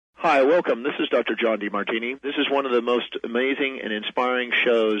Hi, welcome. This is Dr. John DeMartini. This is one of the most amazing and inspiring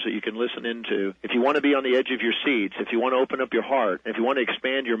shows that you can listen into. If you want to be on the edge of your seats, if you want to open up your heart, if you want to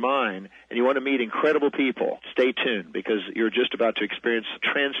expand your mind, and you want to meet incredible people, stay tuned because you're just about to experience a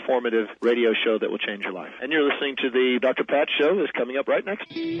transformative radio show that will change your life. And you're listening to the Dr. Pat Show that's coming up right next.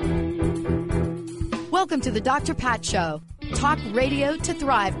 Welcome to the Dr. Pat Show. Talk radio to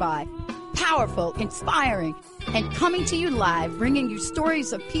thrive by. Powerful, inspiring, and coming to you live, bringing you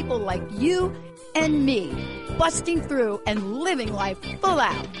stories of people like you and me, busting through and living life full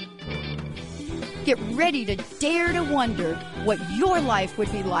out. Get ready to dare to wonder what your life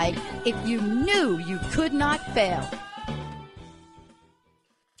would be like if you knew you could not fail.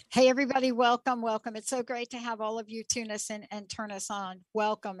 Hey, everybody, welcome. It's so great to have all of you tune us in and turn us on.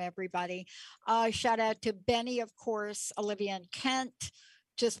 Welcome, everybody. Shout out to Benny, of course, Olivia and Kent,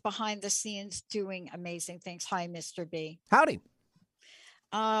 just behind the scenes doing amazing things. Hi, Mr. B. Howdy.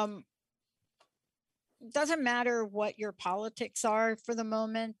 Doesn't matter what your politics are for the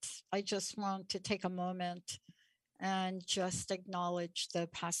moment. I just want to take a moment and just acknowledge the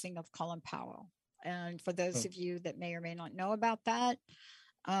passing of Colin Powell. And for those of you that may or may not know about that,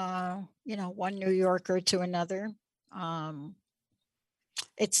 one New Yorker to another,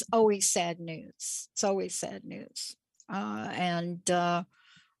 it's always sad news.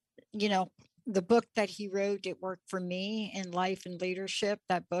 The book that he wrote, it worked for me in life and leadership.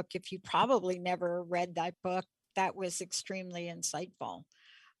 That book, if you probably never read that book, that was extremely insightful.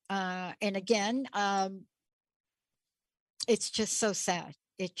 And again, it's just so sad.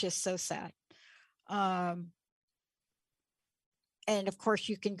 And of course,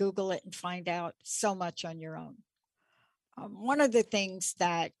 you can Google it and find out so much on your own. One of the things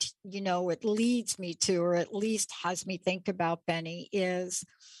that, it leads me to, or at least has me think about, Benny, is,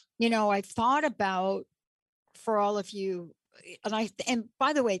 I thought about, for all of you, and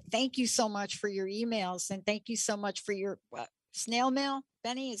by the way, thank you so much for your emails, and thank you so much for your snail mail.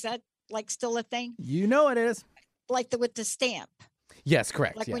 Benny, is that still a thing? You know it is. With the stamp. Yes,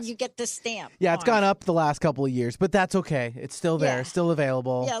 correct. Yes. When you get the stamp. Yeah, it's gone up the last couple of years, but that's okay. It's still there, still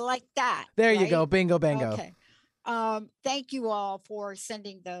available. Yeah, like that. There you go. Bingo, bango. Okay. Thank you all for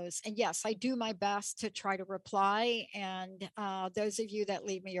sending those. And yes, I do my best to try to reply. And those of you that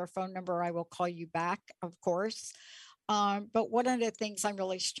leave me your phone number, I will call you back, of course. But one of the things I'm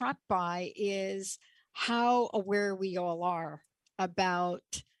really struck by is how aware we all are about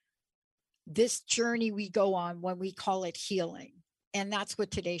this journey we go on when we call it healing. And that's what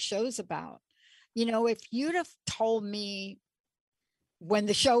today's show's about. If you'd have told me when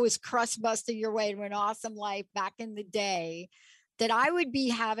the show was Crust Busting Your Way to an Awesome Life back in the day, that I would be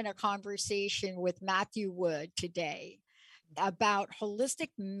having a conversation with Matthew Wood today about holistic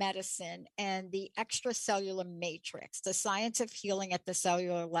medicine and the extracellular matrix, the science of healing at the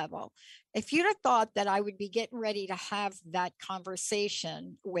cellular level. If you'd have thought that I would be getting ready to have that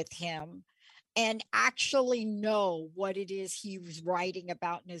conversation with him and actually know what it is he was writing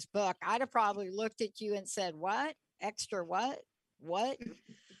about in his book, I'd have probably looked at you and said, what? Extra what? What?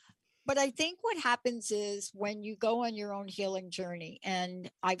 But I think what happens is when you go on your own healing journey, and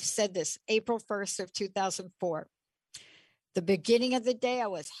I've said this, April 1st of 2004, the beginning of the day, I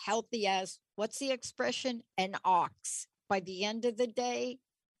was healthy as, what's the expression? An ox. By the end of the day,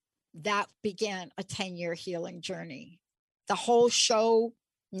 that began a 10-year healing journey. The whole show,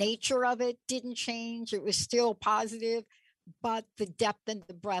 nature of it didn't change. It was still positive, but the depth and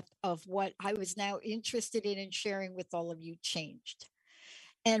the breadth of what I was now interested in and sharing with all of you changed.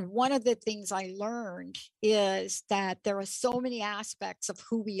 And one of the things I learned is that there are so many aspects of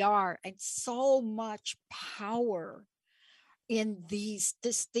who we are and so much power in this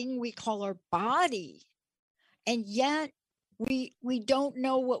thing we call our body. And yet we don't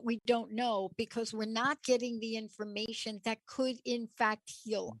know what we don't know because we're not getting the information that could in fact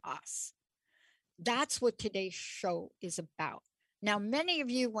heal us. That's what today's show is about. Now, many of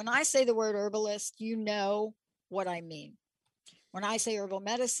you, when I say the word herbalist, you know what I mean. When I say herbal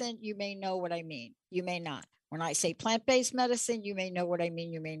medicine, you may know what I mean. You may not. When I say plant-based medicine, you may know what I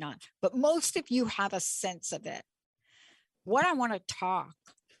mean. You may not. But most of you have a sense of it. What I want to talk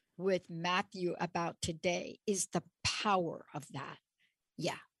with Matthew about today is the power of that.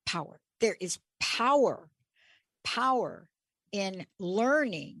 Yeah, power. There is power in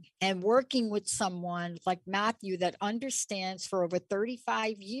learning and working with someone like Matthew that understands for over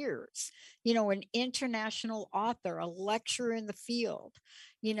 35 years, an international author, a lecturer in the field,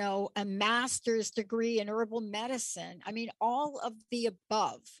 a master's degree in herbal medicine. I mean, all of the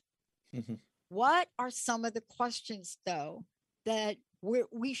above. Mm-hmm. What are some of the questions, though, that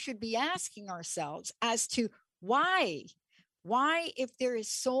we should be asking ourselves as to why Why, if there is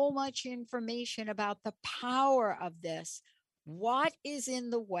so much information about the power of this, what is in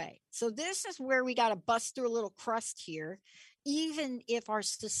the way? So this is where we got to bust through a little crust here. Even if our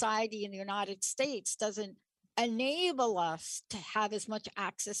society in the United States doesn't enable us to have as much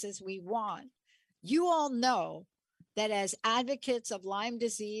access as we want, you all know that as advocates of Lyme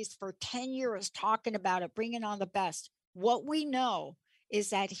disease for 10 years, talking about it, bringing on the best, what we know is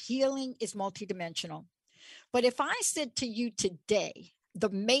that healing is multidimensional. But if I said to you today, the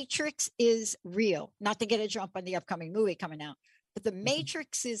Matrix is real, not to get a jump on the upcoming movie coming out, but the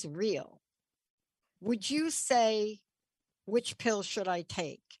Matrix is real, would you say, which pill should I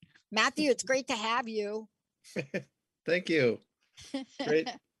take? Matthew, it's great to have you. Thank you.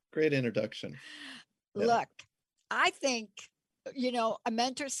 Great introduction. Yeah. Look, I think, a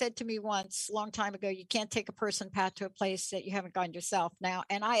mentor said to me once, a long time ago, you can't take a person path to a place that you haven't gone yourself now.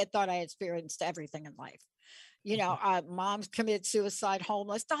 And I had thought I had experienced everything in life. Moms committed suicide,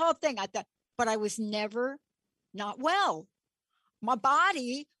 homeless, the whole thing. I thought, but I was never not well. My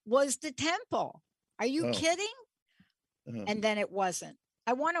body was the temple. Are you kidding? And then it wasn't.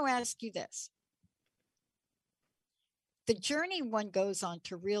 I want to ask you this. The journey one goes on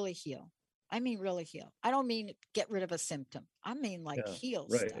to really heal. I mean, really heal. I don't mean get rid of a symptom. I mean, heal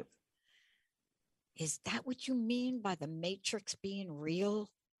stuff. Is that what you mean by the Matrix being real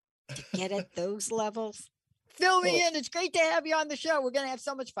to get at those levels? Fill me in. It's great to have you on the show. We're going to have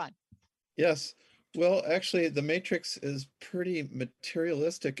so much fun. Yes. Well, actually, the Matrix is pretty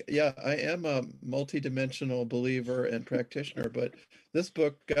materialistic. Yeah, I am a multidimensional believer and practitioner, but this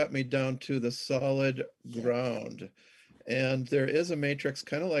book got me down to the solid ground. And there is a matrix,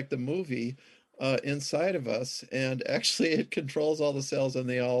 kind of like the movie, inside of us. And actually, it controls all the cells, and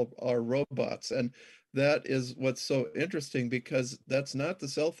they all are robots. And that is what's so interesting, because that's not the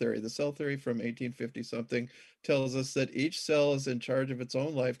cell theory. The cell theory from 1850 something tells us that each cell is in charge of its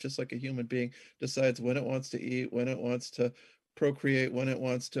own life, just like a human being decides when it wants to eat, when it wants to procreate, when it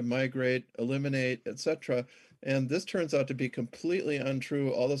wants to migrate, eliminate, etc. And this turns out to be completely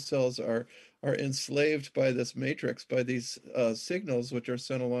untrue. All the cells are enslaved by this matrix, by these signals which are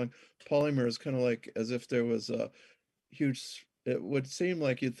sent along polymers, kind of like as if there was a huge, it would seem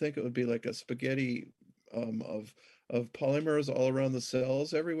like you'd think it would be like a spaghetti of polymers all around the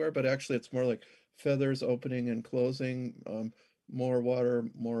cells everywhere, but actually it's more like feathers opening and closing, more water,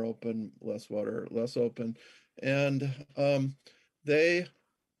 more open, less water, less open. And they,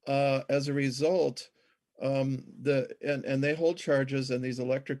 as a result, and they hold charges, and these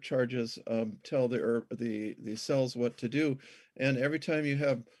electric charges tell the cells what to do. And every time you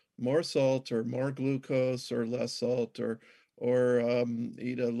have more salt or more glucose or less salt or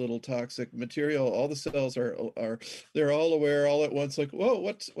eat a little toxic material, all the cells they're all aware all at once, like, whoa,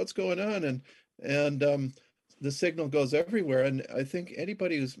 what's going on? And the signal goes everywhere. And I think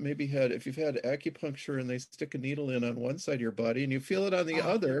anybody who's maybe if you've had acupuncture and they stick a needle in on one side of your body and you feel it on the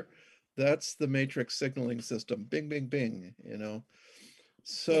other, that's the matrix signaling system. Bing, bing, bing,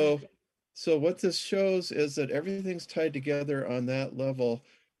 So what this shows is that everything's tied together on that level,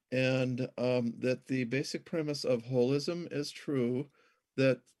 and that the basic premise of holism is true,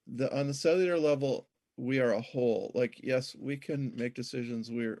 that on the cellular level, we are a whole. Like, yes, we can make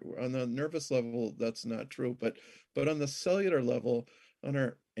decisions. We're on the nervous level, that's not true. But on the cellular level, on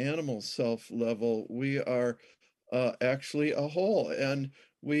our animal self level, we are actually a whole, and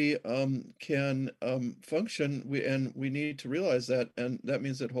we can function. We need to realize that, and that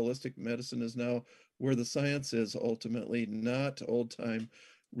means that holistic medicine is now where the science is ultimately, not old-time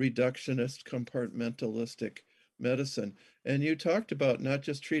reductionist compartmentalistic medicine. And you talked about not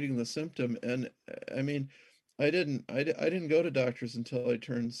just treating the symptom, and I mean, I didn't go to doctors until I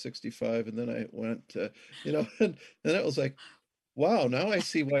turned 65, and then I went to, and it was like, wow, now I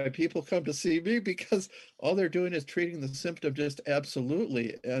see why people come to see me, because all they're doing is treating the symptom just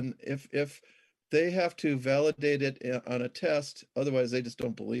absolutely. And if they have to validate it on a test, otherwise they just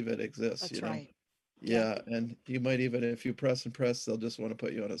don't believe it exists. That's right. Yeah. And you might even, if you press and press, they'll just want to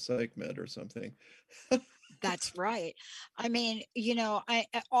put you on a psych med or something. That's right. I mean,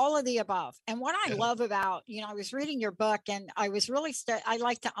 all of the above. And what I love about, I was reading your book, and I was really, I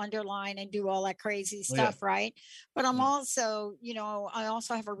like to underline and do all that crazy stuff, right? But I'm also, I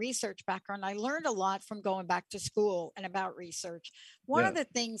also have a research background. I learned a lot from going back to school and about research. One of the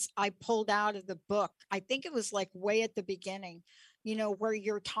things I pulled out of the book, I think it was like way at the beginning, where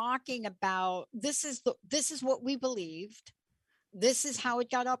you're talking about, this is what we believed. This is how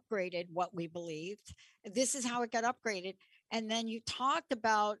it got upgraded, what we believed. This is how it got upgraded. And then you talked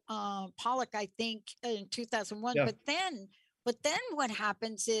about Pollock, I think, in 2001. But then But then what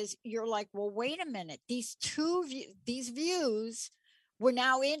happens is you're like, well, wait a minute. These views were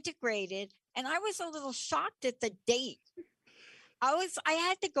now integrated. And I was a little shocked at the date. I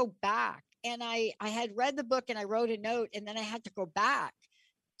had to go back, and I had read the book and I wrote a note, and then I had to go back.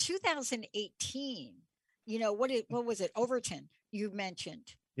 2018, what was it? Overton, you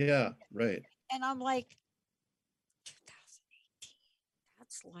mentioned. Yeah, right. And I'm like, 2018,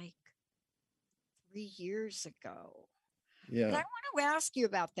 that's like 3 years ago. But I Yeah, want to ask you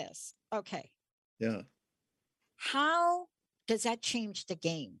about this. Okay. yeah, How does that change the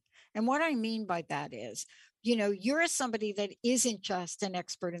game? And what I mean by that is, you're somebody that isn't just an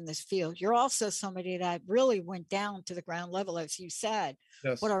expert in this field. You're also somebody that really went down to the ground level, as you said,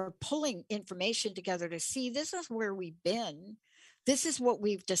 yes. but are pulling information together to see this is where we've been. This is what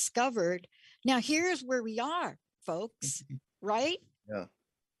we've discovered. Now, here's where we are, folks, right? Yeah,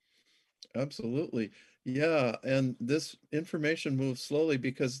 absolutely. Yeah, and this information moves slowly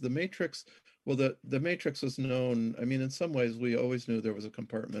because the matrix, well, the matrix was known. I mean, in some ways, we always knew there was a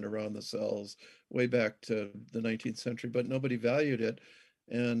compartment around the cells way back to the 19th century, but nobody valued it.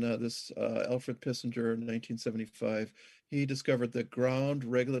 And this Alfred Pissinger in 1975, he discovered the ground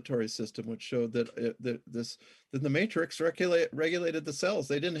regulatory system, which showed that that the matrix regulated the cells.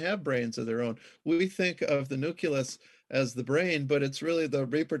 They didn't have brains of their own. We think of the nucleus as the brain, but it's really the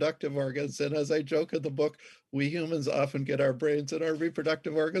reproductive organs. And as I joke in the book, we humans often get our brains and our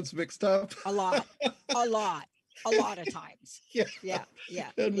reproductive organs mixed up. A lot of times. Yeah. Yeah.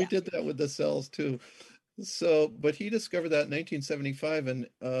 And we did that with the cells too. So, but he discovered that in 1975, and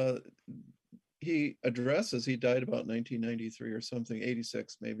he died about 1993 or something,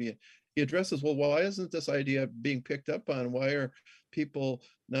 86 maybe. He addresses, well, why isn't this idea being picked up on? Why are people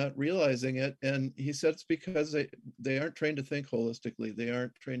not realizing it? And he said it's because they aren't trained to think holistically. They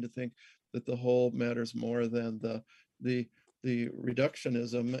aren't trained to think that the whole matters more than the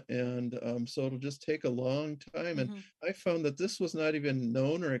reductionism. And so it'll just take a long time. And I found that this was not even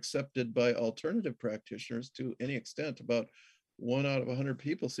known or accepted by alternative practitioners to any extent. About 1 out of 100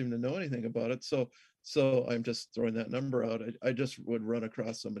 people seem to know anything about it. So I'm just throwing that number out. I just would run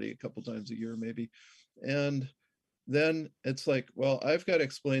across somebody a couple times a year maybe. And then it's like, well, I've got to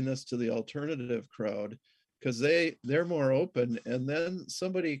explain this to the alternative crowd because they're more open. And then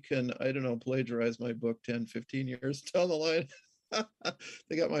somebody can, I don't know, plagiarize my book 10, 15 years down the line.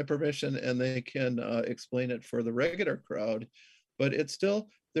 They got my permission and they can explain it for the regular crowd. But it's still,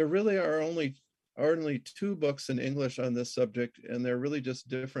 there really are only 2 books in English on this subject, and they're really just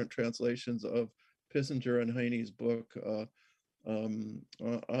different translations of Pissinger and Heine's book on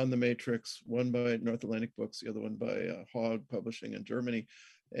the Matrix, one by North Atlantic Books, the other one by Hogg Publishing in Germany.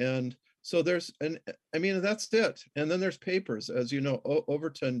 And so that's it. And then there's papers, as you know,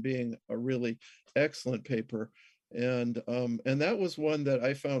 Overton being a really excellent paper. And that was one that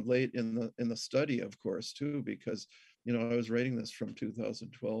I found late in the study, of course, too, because, I was writing this from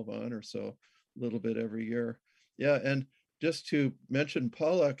 2012 on or so, a little bit every year. Yeah. And just to mention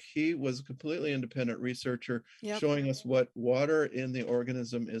Pollack, he was a completely independent researcher showing us what water in the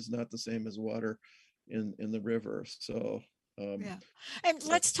organism is not the same as water in the river. So and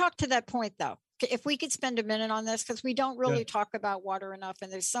let's talk to that point though. If we could spend a minute on this, because we don't really talk about water enough,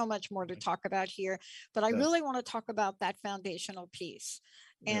 and there's so much more to talk about here, but I really want to talk about that foundational piece.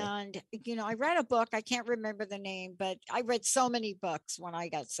 And, I read a book, I can't remember the name, but I read so many books when I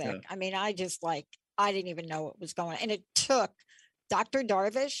got sick. I mean, I didn't even know what was going on. And it took Dr.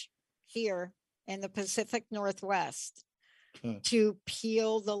 Darvish here in the Pacific Northwest to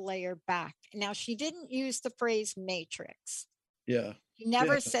peel the layer back. Now, she didn't use the phrase matrix. Yeah. She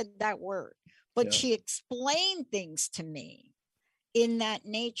never said that word, but she explained things to me in that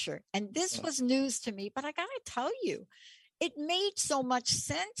nature. And this was news to me, but I got to tell you, it made so much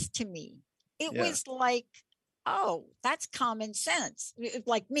sense to me. It was like, oh, that's common sense.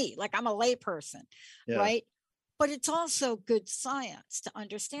 Like me, like I'm a layperson, right? But it's also good science to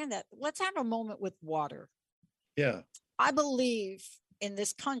understand that. Let's have a moment with water. Yeah. I believe in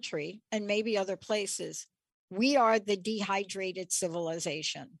this country and maybe other places, we are the dehydrated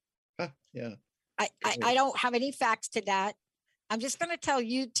civilization. Yeah. I don't have any facts to that. I'm just going to tell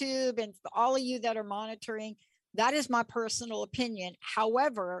YouTube and all of you that are monitoring, that is my personal opinion.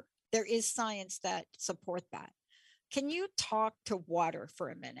 However, there is science that support that. Can you talk to water for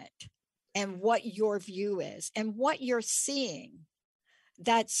a minute and what your view is and what you're seeing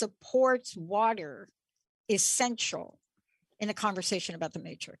that supports water essential in a conversation about the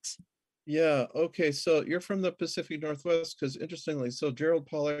matrix? Yeah. Okay. So you're from the Pacific Northwest, because interestingly, so Gerald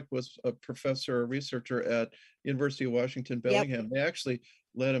Pollack was a professor, a researcher at University of Washington, Bellingham. They actually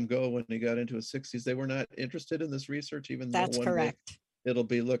let him go when he got into his 60s. They were not interested in this research, even though That's one day correct. it'll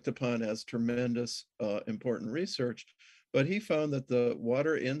be looked upon as tremendous, important research. But he found that the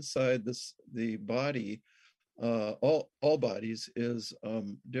water inside the body, all bodies, is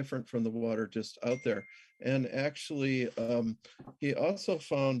different from the water just out there. And actually, he also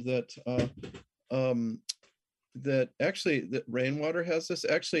found that that rainwater has this.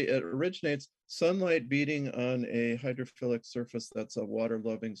 Actually, it originates sunlight beating on a hydrophilic surface that's a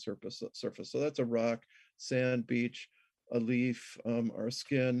water-loving surface. So that's a rock, sand, beach, a leaf, our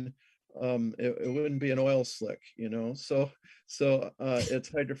skin. It wouldn't be an oil slick, So it's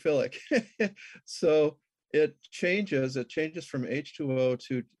hydrophilic. So it changes from H2O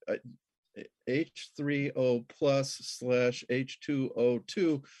to H3O plus /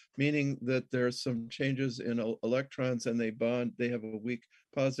 H2O2, meaning that there's some changes in electrons, and they have a weak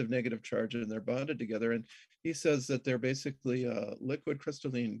positive negative charge, and they're bonded together. And he says that they're basically a liquid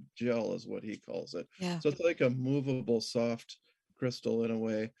crystalline gel is what he calls it. Yeah. So it's like a movable soft crystal in a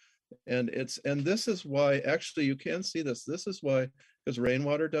way. And this is why, actually, you can see this. This is why, because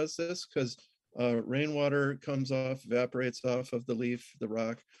rainwater does this, because rainwater evaporates off of the leaf, the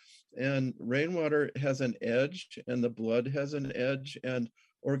rock, and rainwater has an edge, and the blood has an edge, and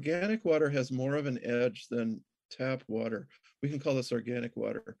organic water has more of an edge than tap water. We can call this organic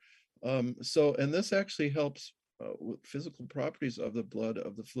water. And this actually helps with physical properties of the blood,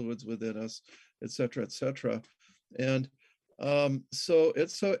 of the fluids within us, et cetera, et cetera. And so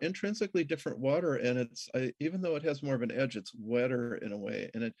it's so intrinsically different water, and even though it has more of an edge, it's wetter in a way.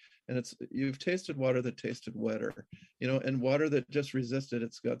 And you've tasted water that tasted wetter, and water that just resisted.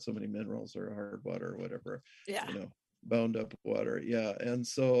 It's got so many minerals, or hard water, or whatever. Yeah. Bound up water. Yeah. And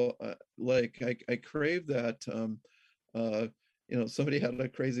so, I crave that. Somebody had a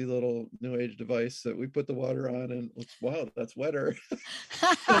crazy little new age device that we put the water on, and wow, that's wetter.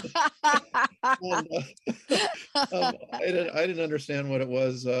 And, I didn't understand what it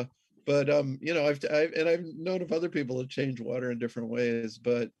was, but I've known of other people to change water in different ways,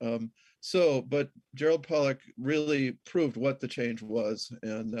 but Gerald Pollack really proved what the change was,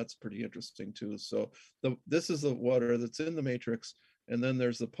 and that's pretty interesting too. So this is the water that's in the matrix, and then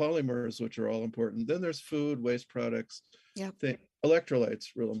there's the polymers, which are all important. Then there's food, waste products, electrolytes,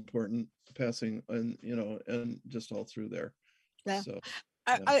 real important, passing, and and just all through there. Yeah. So.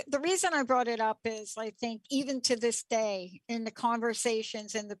 The reason I brought it up is I think even to this day, in the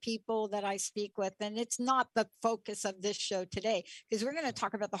conversations and the people that I speak with, and it's not the focus of this show today, because we're going to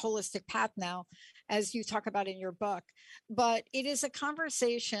talk about the holistic path now, as you talk about in your book, but it is a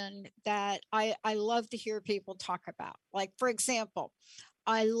conversation that I love to hear people talk about. Like, for example,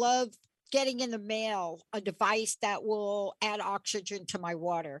 I love getting in the mail a device that will add oxygen to my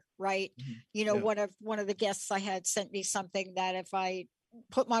water, right? Mm-hmm. One of the guests I had sent me something that if I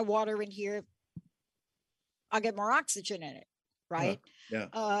put my water in here, I'll get more oxygen in it, right?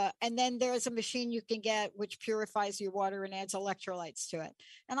 Yeah. And then there's a machine you can get which purifies your water and adds electrolytes to it.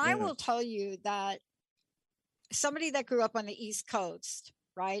 And I will tell you that somebody that grew up on the East Coast,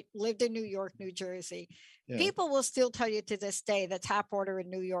 right, lived in New York, New Jersey, people will still tell you to this day that tap water in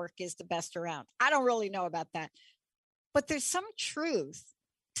New York is the best around. I don't really know about that, but there's some truth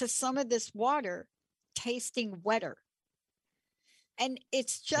to some of this water tasting wetter. And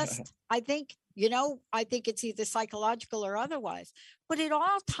it's just, I think it's either psychological or otherwise, but it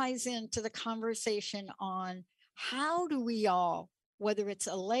all ties into the conversation on how do we all, whether it's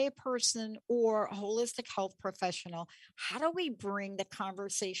a lay person or a holistic health professional, how do we bring the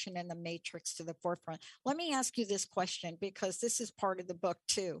conversation in the matrix to the forefront? Let me ask you this question, because this is part of the book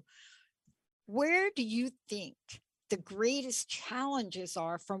too. Where do you think the greatest challenges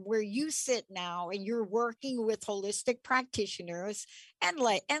are from where you sit now and you're working with holistic practitioners and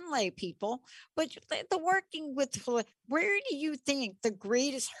lay people, but the working with, where do you think the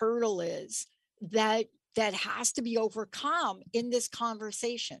greatest hurdle is that has to be overcome in this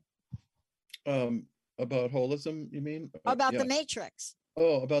conversation? About holism, you mean? About the matrix.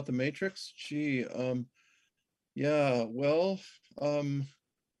 Oh, about the matrix? Gee, yeah, well,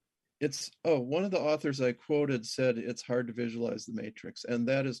 one of the authors I quoted said it's hard to visualize the matrix, and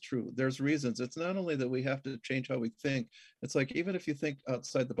that is true. There's reasons. It's not only that we have to change how we think, it's like even if you think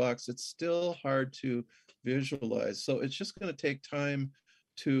outside the box, it's still hard to visualize. So it's just going to take time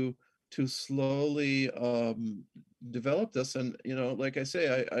to slowly develop this. And like I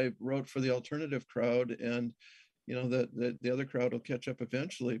say, I wrote for the alternative crowd, and that the other crowd will catch up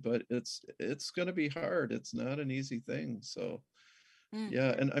eventually, but it's going to be hard. It's not an easy thing. So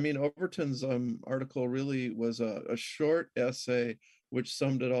yeah. And I mean, Overton's article really was a short essay which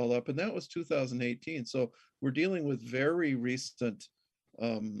summed it all up, and that was 2018. So we're dealing with very recent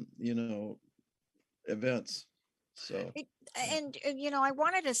you know, events. So, And I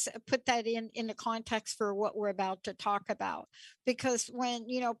wanted to put that in the context for what we're about to talk about, because when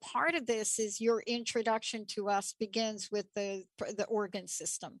part of this is your introduction to us begins with the organ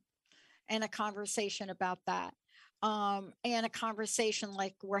system and a conversation about that, and a conversation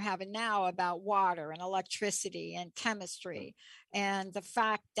like we're having now about water and electricity and chemistry, and the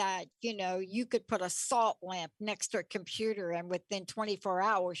fact that you could put a salt lamp next to a computer and within 24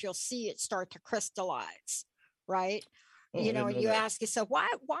 hours you'll see it start to crystallize, right? oh, I didn't know You that. ask yourself, why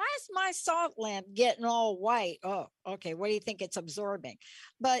is my salt lamp getting all white? Oh, okay, what do you think it's absorbing?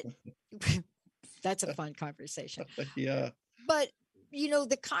 But that's a fun conversation. Yeah. But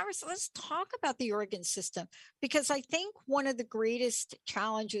the conversation, let's talk about the organ system, because I think one of the greatest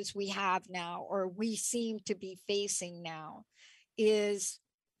challenges we have now, or we seem to be facing now, is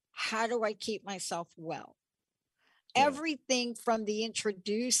how do I keep myself well? Yeah. Everything from the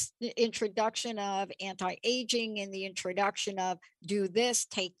introduction of anti-aging and the introduction of do this,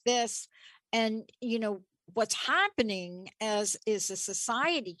 take this. And what's happening as is a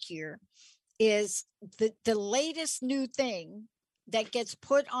society here is the latest new thing that gets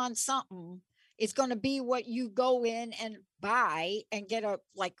put on something is going to be what you go in and buy and get a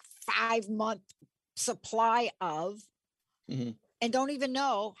 5-month supply of, Mhm. and don't even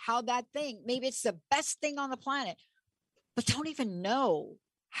know how that thing, maybe it's the best thing on the planet, but don't even know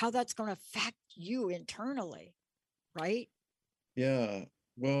how that's going to affect you internally, right? Yeah.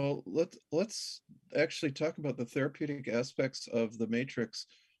 Well, let's actually talk about the therapeutic aspects of the Matrix,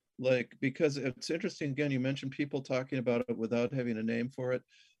 because it's interesting. Again, you mentioned people talking about it without having a name for it.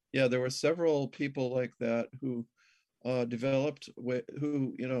 Yeah, there were several people like that who developed,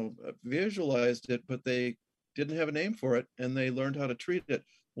 who visualized it, but they didn't have a name for it, and they learned how to treat it.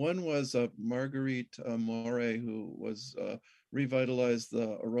 One was Marguerite Moret, who was revitalized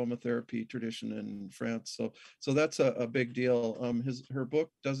the aromatherapy tradition in France. So that's a big deal. Her book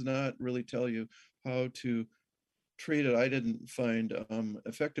does not really tell you how to treat it. I didn't find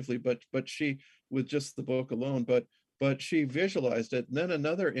effectively, but she, with just the book alone, but she visualized it. And then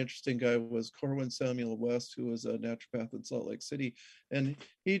another interesting guy was Corwin Samuel West, who was a naturopath in Salt Lake City, and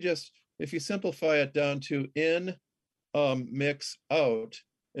he just, if you simplify it down to in, mix, out,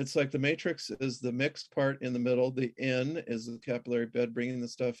 it's like the matrix is the mixed part in the middle, the in is the capillary bed bringing the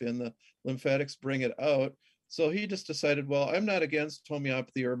stuff in, the lymphatics bring it out. So he just decided, well, I'm not against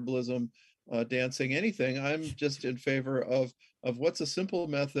homeopathy, herbalism, dancing, anything. I'm just in favor of what's a simple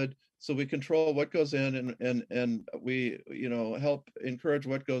method, so we control what goes in, and we help encourage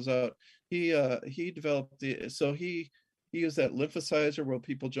what goes out. He developed he used that lymphosizer where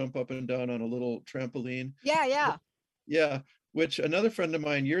people jump up and down on a little trampoline. Yeah. Yeah, which another friend of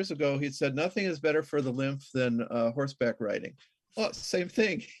mine years ago, he said nothing is better for the lymph than horseback riding. Well, same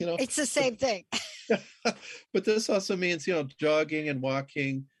thing, It's the same thing. but this also means, jogging and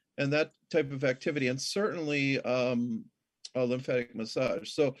walking and that type of activity, and certainly a lymphatic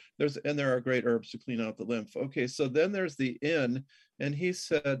massage. So there are great herbs to clean out the lymph. Okay, so then there's the in, and he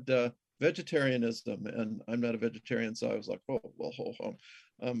said vegetarianism, and I'm not a vegetarian, so I was like, oh, well, ho hum.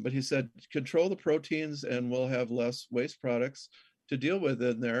 But he said, control the proteins and we'll have less waste products to deal with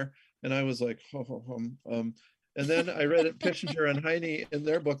in there. And I was like, ho ho hum. And then I read it, Pitchinger and Heine, in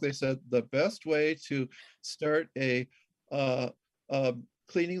their book, they said the best way to start a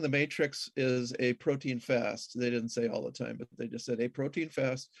cleaning the matrix is a protein fast. They didn't say all the time, but they just said a protein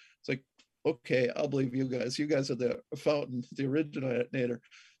fast. It's like, okay, I'll believe you guys. You guys are the fountain, the originator.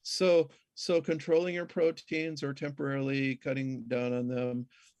 So controlling your proteins or temporarily cutting down on them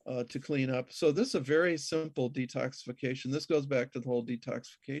to clean up. So this is a very simple detoxification. This goes back to the whole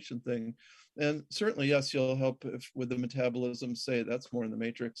detoxification thing. And certainly, yes, you'll help with the metabolism, say that's more in the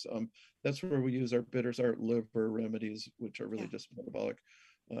matrix. That's where we use our bitters, our liver remedies, which are really just metabolic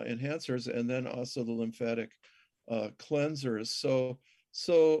enhancers, and then also the lymphatic cleansers. So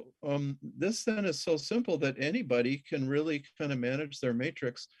this then is so simple that anybody can really kind of manage their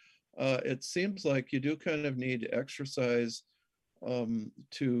matrix. It seems like you do kind of need exercise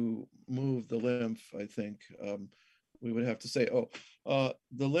to move the lymph, I think. We would have to say, the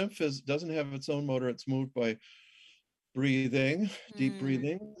lymph doesn't have its own motor. It's moved by breathing, deep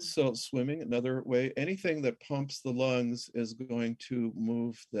breathing. So swimming, another way. Anything that pumps the lungs is going to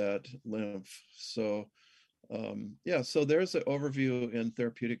move that lymph. So so there's an overview in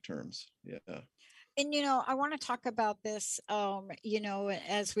therapeutic terms. Yeah. And I want to talk about this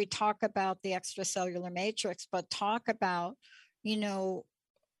as we talk about the extracellular matrix, but talk about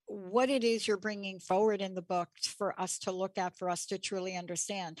what it is you're bringing forward in the book for us to look at, for us to truly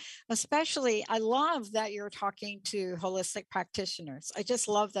understand. Especially, I love that you're talking to holistic practitioners. I just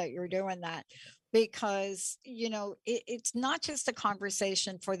love that you're doing that, because, it's not just a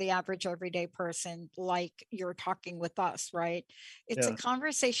conversation for the average everyday person like you're talking with us, right? It's a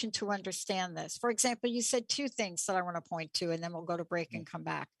conversation to understand this. For example, you said two things that I want to point to, and then we'll go to break and come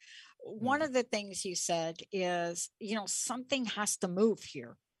back. One of the things you said is, something has to move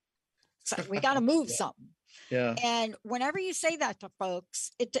here. So we got to move something. Yeah. And whenever you say that to folks,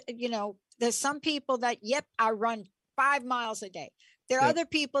 there's some people that, yep, I run 5 miles a day. There are other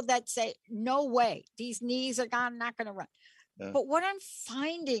people that say, no way, these knees are gone, I'm not going to run. Yeah. But what I'm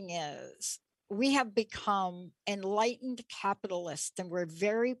finding is we have become enlightened capitalists, and we're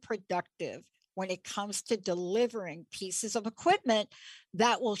very productive when it comes to delivering pieces of equipment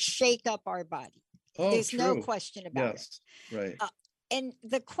that will shake up our body. There's no question about it. Right. And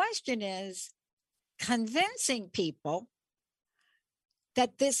the question is convincing people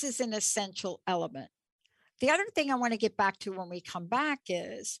that this is an essential element. The other thing I want to get back to when we come back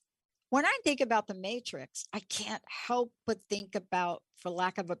is, when I think about the matrix, I can't help but think about, for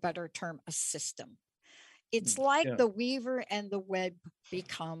lack of a better term, a system. It's like the weaver and the web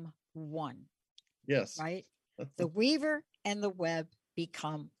become one. Yes. Right? The weaver and the web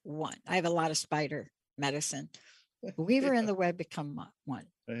become one. I have a lot of spider medicine. The weaver and the web become one.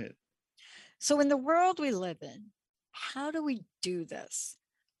 Right. So in the world we live in, how do we do this?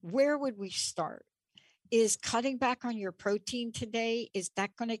 Where would we start? Is cutting back on your protein today, is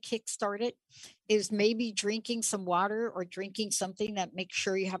that going to kickstart it? Is maybe drinking some water or drinking something that makes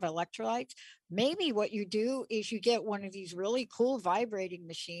sure you have electrolytes? Maybe what you do is you get one of these really cool vibrating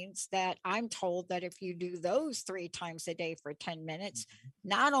machines that I'm told that if you do those 3 times a day for 10 minutes,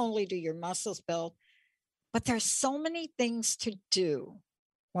 not only do your muscles build, but there's so many things to do.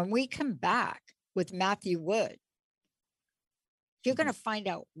 When we come back with Matthew Wood, you're going to find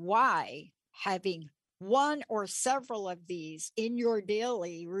out why having one or several of these in your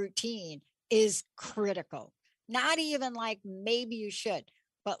daily routine is critical. Not even like maybe you should,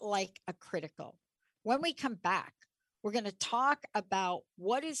 but like a critical. When we come back, we're going to talk about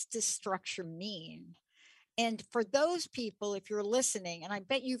what does this structure mean? And for those people, if you're listening, and I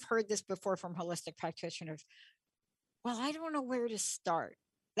bet you've heard this before from holistic practitioners, well, I don't know where to start.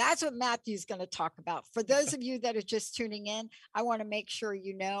 That's what Matthew's going to talk about. For those of you that are just tuning in, I want to make sure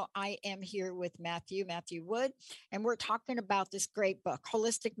you know I am here with Matthew Wood, and we're talking about this great book,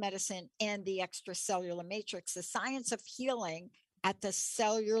 Holistic Medicine and the Extracellular Matrix, the science of healing at the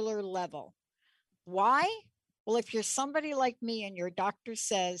cellular level. Why? Well, if you're somebody like me and your doctor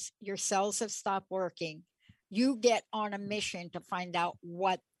says your cells have stopped working, you get on a mission to find out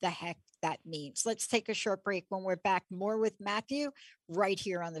what the heck that means. Let's take a short break. When we're back, more with Matthew right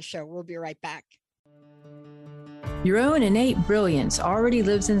here on the show. We'll be right back. Your own innate brilliance already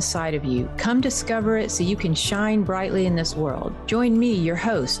lives inside of you. Come discover it so you can shine brightly in this world. Join me, your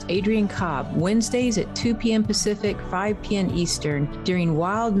host, Adrienne Cobb, Wednesdays at 2 p.m. Pacific, 5 p.m. Eastern, during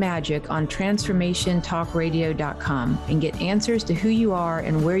Wild Magic on TransformationTalkRadio.com, and get answers to who you are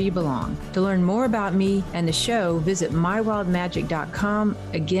and where you belong. To learn more about me and the show, visit MyWildMagic.com.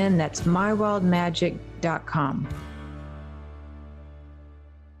 Again, that's MyWildMagic.com.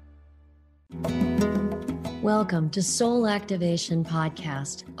 Welcome to Soul Activation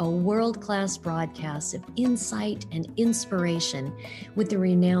Podcast, a world-class broadcast of insight and inspiration with the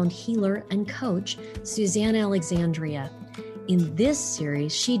renowned healer and coach, Suzanne Alexandria. In this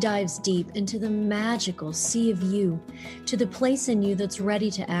series, she dives deep into the magical sea of you, to the place in you that's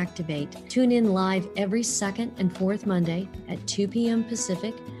ready to activate. Tune in live every second and fourth Monday at 2 p.m.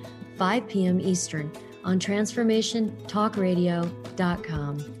 Pacific, 5 p.m. Eastern on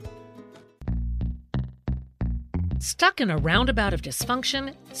TransformationTalkRadio.com. Stuck in a roundabout of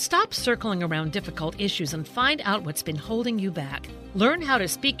dysfunction? Stop circling around difficult issues and find out what's been holding you back. Learn how to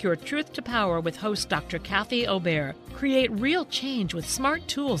speak your truth to power with host Dr. Kathy Obear. Create real change with smart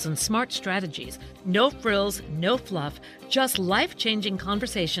tools and smart strategies. No frills, no fluff, just life-changing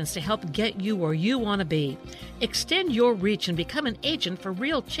conversations to help get you where you want to be. Extend your reach and become an agent for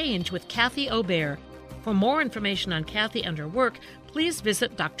real change with Kathy Obear. For more information on Kathy and her work, please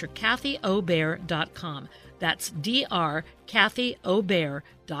visit drkathyobear.com. That's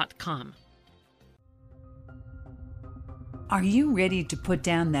drkathyobear.com. Are you ready to put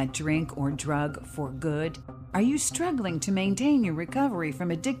down that drink or drug for good? Are you struggling to maintain your recovery from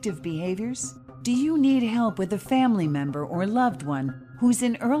addictive behaviors? Do you need help with a family member or loved one who's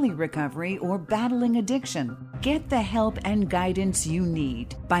in early recovery or battling addiction? Get the help and guidance you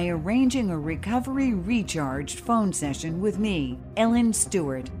need by arranging a recovery recharged phone session with me, Ellen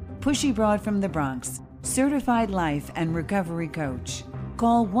Stewart. Pushy Broad from the Bronx, certified life and recovery coach.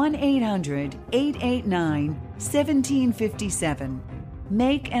 Call 1-800-889-1757.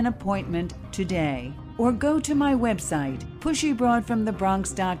 Make an appointment today or go to my website,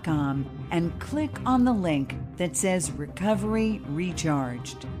 pushybroadfromthebronx.com, and click on the link that says Recovery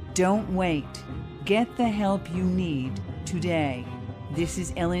Recharged. Don't wait. Get the help you need today. This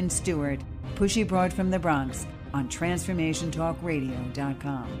is Ellen Stewart, Pushy Broad from the Bronx, on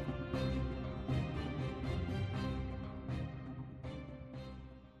TransformationTalkRadio.com.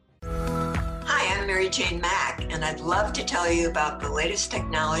 Hi, I'm Mary Jane Mack, and I'd love to tell you about the latest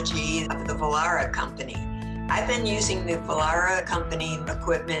technology of the Vollara Company. I've been using the Vollara Company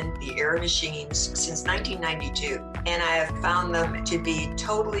equipment, the air machines, since 1992, and I have found them to be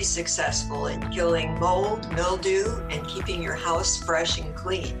totally successful in killing mold, mildew, and keeping your house fresh and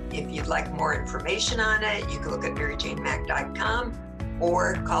clean. If you'd like more information on it, you can look at maryjanemack.com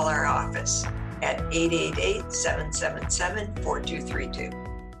or call our office at 888-777-4232.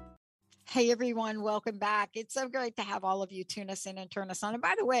 Hey everyone, welcome back. It's so great to have all of you tune us in and turn us on. And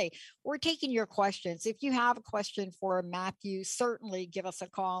by the way, we're taking your questions. If you have a question for Matthew, certainly give us a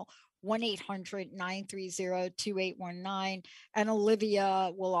call, 1-800-930-2819. And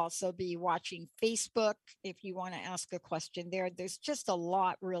Olivia will also be watching Facebook if you want to ask a question there. There's just a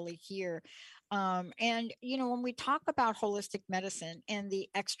lot really here. And, you know, when we talk about holistic medicine and the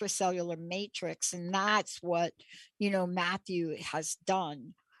extracellular matrix, and that's what, you know, Matthew has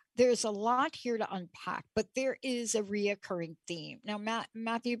done. There's a lot here to unpack, but there is a reoccurring theme. Now,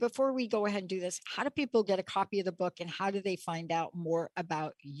 Matthew, before we go ahead and do this, how do people get a copy of the book and how do they find out more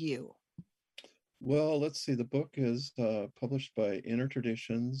about you? Well, let's see. The book is published by Inner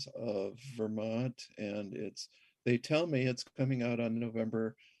Traditions of Vermont, and they tell me it's coming out on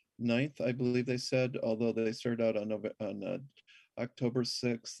November 9th, I believe they said, although they started out on October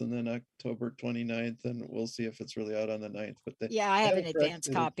 6th and then October 29th, and we'll see if it's really out on the 9th. But I have an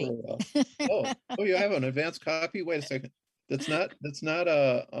advanced copy. Oh, you have an advanced copy? Wait a second. That's not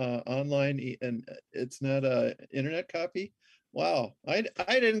a online and it's not a internet copy. Wow, I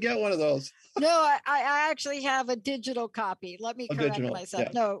didn't get one of those. No, I actually have a digital copy. Let me correct myself.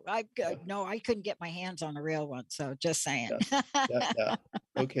 Yeah. No, I couldn't get my hands on a real one. So just saying. Yeah.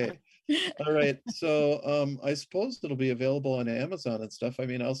 Okay. All right. So I suppose it'll be available on Amazon and stuff. I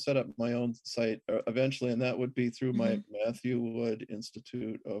mean, I'll set up my own site eventually, and that would be through my Matthew Wood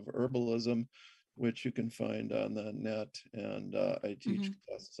Institute of Herbalism, which you can find on the net. And I teach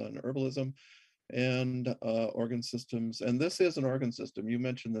classes on herbalism and organ systems. And this is an organ system. You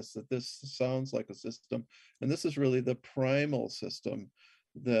mentioned that this sounds like a system, and this is really the primal system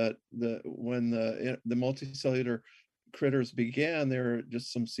that when the multicellular critters began, there were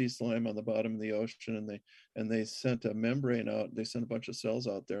just some sea slime on the bottom of the ocean, and they sent a membrane out. They sent a bunch of cells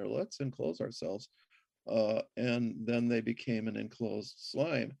out there. Let's enclose ourselves. And then they became an enclosed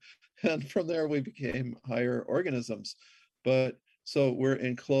slime. And from there, we became higher organisms. But so we're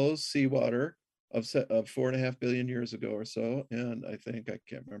enclosed seawater of 4.5 billion years ago or so. And I can't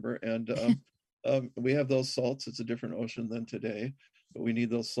remember. And we have those salts. It's a different ocean than today, but we need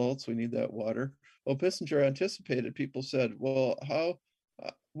those salts. We need that water. Well, Bissinger anticipated. People said, well,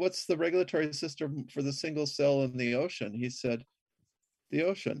 what's the regulatory system for the single cell in the ocean? He said, the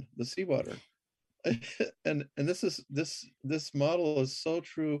ocean, the seawater. and this model is so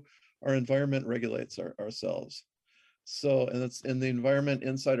true. Our environment regulates ourselves. So, and the environment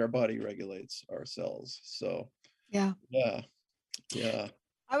inside our body regulates our cells. So, yeah.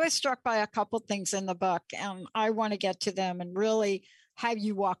 I was struck by a couple things in the book, and I want to get to them and really have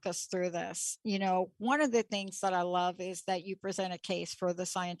you walk us through this. You know, one of the things that I love is that you present a case for the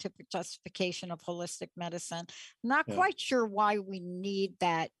scientific justification of holistic medicine. Not quite sure why we need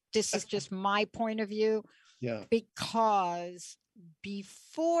that. This is just my point of view. Yeah. Because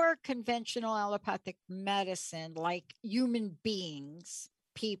before conventional allopathic medicine, like human beings,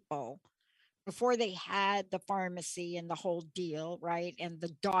 people, before they had the pharmacy and the whole deal, right? And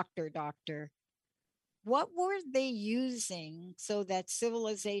the doctor, what were they using so that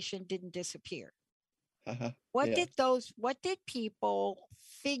civilization didn't disappear? What did people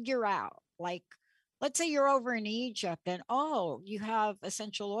figure out? Like, let's say you're over in Egypt and, you have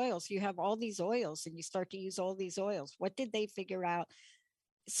essential oils. You have all these oils and you start to use all these oils. What did they figure out?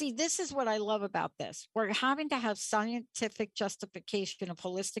 See, this is what I love about this. We're having to have scientific justification of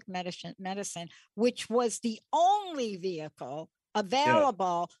holistic medicine, which was the only vehicle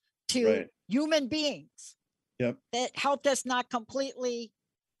available to human beings that helped us not completely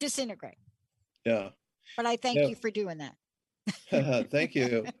disintegrate. Yeah. But I thank you for doing that. Thank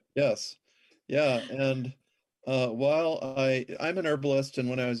you. Yes. Yeah. And While I'm an herbalist, and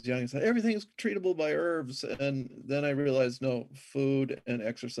when I was young, I said everything is treatable by herbs, and then I realized no, food and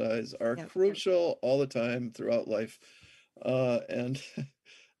exercise are crucial all the time throughout life, and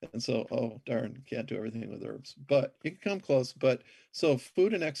and so oh darn, can't do everything with herbs, but you can come close. But so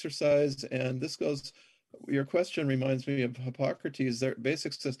food and exercise, and this goes. Your question reminds me of Hippocrates. Their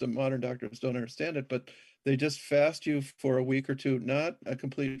basic system, modern doctors don't understand it, but they just fast you for a week or two, not a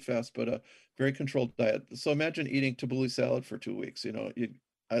complete fast, but a very controlled diet. So imagine eating tabbouleh salad for 2 weeks.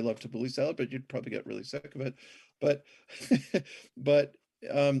 I love tabbouleh salad, but you'd probably get really sick of it. But but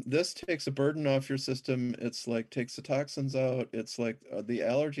this takes a burden off your system. It's like takes the toxins out. It's like the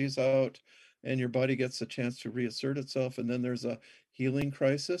allergies out, and your body gets a chance to reassert itself. And then there's a healing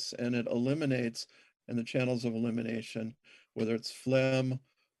crisis, and it eliminates, and the channels of elimination, whether it's phlegm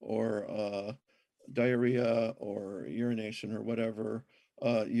or diarrhea or urination or whatever,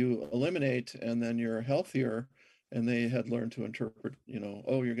 you eliminate, and then you're healthier. And they had learned to interpret,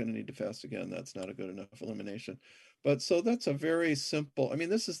 oh, you're going to need to fast again. That's not a good enough elimination. But so that's a very simple, I mean,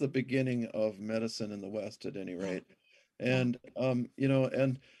 this is the beginning of medicine in the West at any rate. And,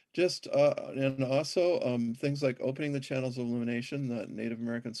 and just, and also things like opening the channels of elimination, the Native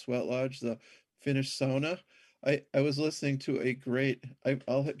American Sweat Lodge, the Finnish sauna. I was listening to a great,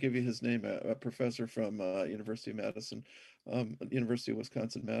 I'll give you his name, a professor from University of Madison, University of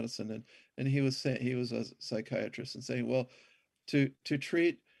Wisconsin-Madison, and he was saying, he was a psychiatrist, and saying, well, to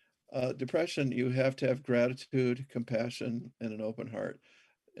treat depression, you have to have gratitude, compassion, and an open heart,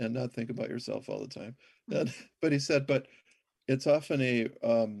 and not think about yourself all the time. But he said, but it's often a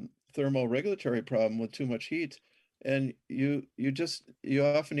thermoregulatory problem with too much heat, and you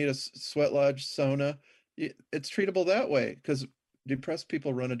often need a sweat lodge, sauna. It's treatable that way because depressed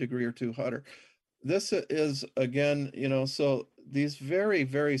people run a degree or two hotter. This is, again, so these very,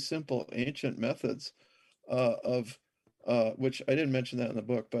 very simple ancient methods of which I didn't mention that in the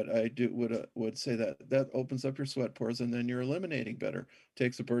book, but I would say that opens up your sweat pores, and then you're eliminating better,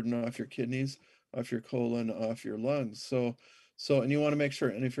 takes the burden off your kidneys, off your colon, off your lungs. So, and you want to make sure,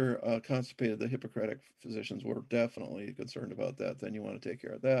 and if you're constipated, the Hippocratic physicians were definitely concerned about that, then you want to take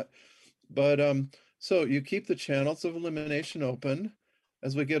care of that. But so you keep the channels of elimination open.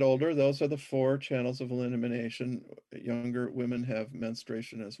 As we get older, those are the 4 channels of elimination. Younger women have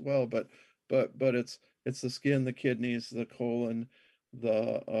menstruation as well, but it's the skin, the kidneys, the colon,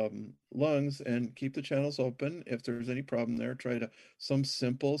 the lungs, and keep the channels open. If there's any problem there, try some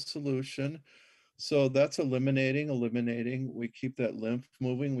simple solution. So that's eliminating. We keep that lymph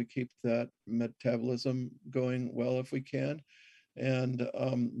moving. We keep that metabolism going well if we can. And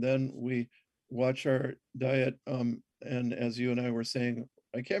then we watch our diet. And as you and I were saying,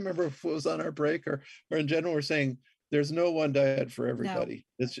 I can't remember if it was on our break or in general, we're saying there's no one diet for everybody.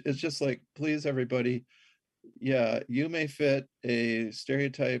 No. It's just like, please, everybody. Yeah, you may fit a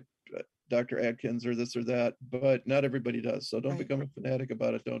stereotype, Dr. Atkins or this or that, but not everybody does. So don't become a fanatic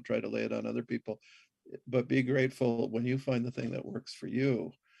about it. Don't try to lay it on other people, but be grateful when you find the thing that works for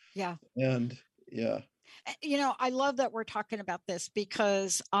you. Yeah. And yeah. I love that we're talking about this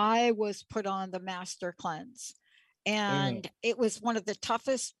because I was put on the Master Cleanse, and it was one of the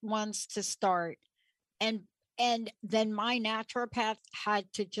toughest ones to start. And then my naturopath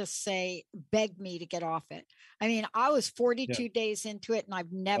had to just beg me to get off it. I mean, I was 42 days into it and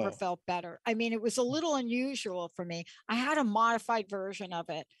I've never felt better. I mean, it was a little unusual for me. I had a modified version of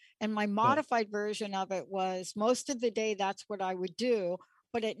it, and my modified version of it was most of the day, that's what I would do.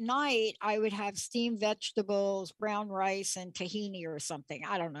 But at night, I would have steamed vegetables, brown rice, and tahini or something.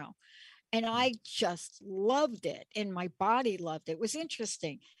 I don't know. And I just loved it. And my body loved it. It was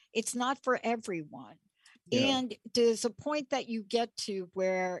interesting. It's not for everyone. Yeah. And there's a point that you get to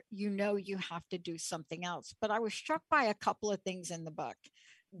where you have to do something else. But I was struck by a couple of things in the book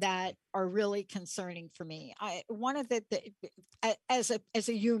that are really concerning for me. One of as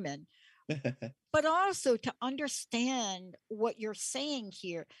a human, but also to understand what you're saying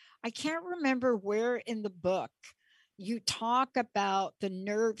here. I can't remember where in the book you talk about the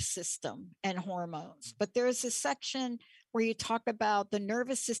nerve system and hormones, but there's a section where you talk about the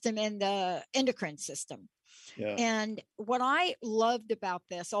nervous system and the endocrine system. Yeah. And what I loved about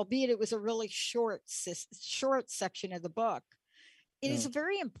this, albeit it was a really short section of the book, it is a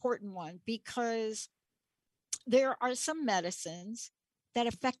very important one because there are some medicines that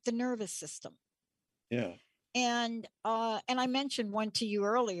affect the nervous system. Yeah. And I mentioned one to you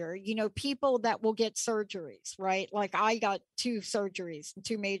earlier, people that will get surgeries, right? Like I got 2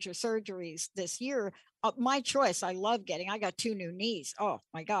 major surgeries this year. My choice, I love getting, I got 2 new knees. Oh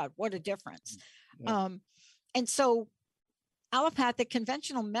my God, what a difference. Yeah. And so allopathic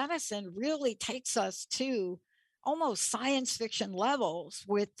conventional medicine really takes us to almost science fiction levels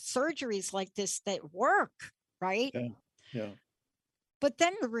with surgeries like this that work, right? Yeah. Yeah. But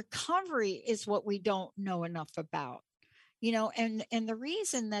then the recovery is what we don't know enough about. And the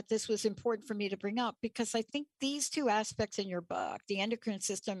reason that this was important for me to bring up, because I think these two aspects in your book, the endocrine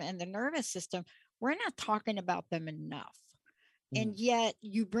system and the nervous system, we're not talking about them enough. And yet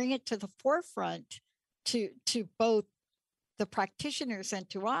you bring it to the forefront to both the practitioners and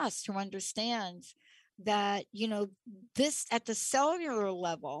to us to understand that, this at the cellular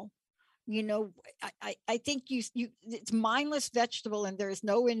level, I think it's mindless vegetable and there's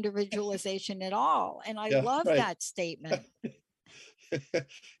no individualization at all. And I love that statement.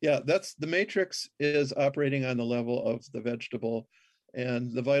 Yeah, that's the matrix is operating on the level of the vegetable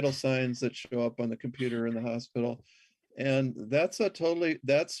and the vital signs that show up on the computer in the hospital. And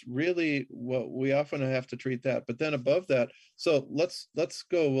that's really what we often have to treat that. But then above that, so let's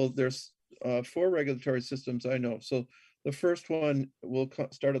go. Well, there's 4 regulatory systems I know. So the first one, we'll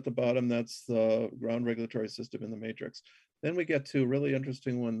start at the bottom. That's the ground regulatory system in the matrix. Then we get to a really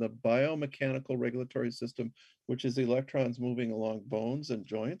interesting one, the biomechanical regulatory system, which is electrons moving along bones and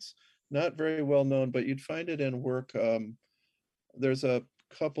joints. Not very well known, but you'd find it in work. There's a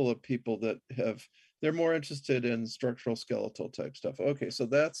couple of people that they're more interested in structural skeletal type stuff. Okay, so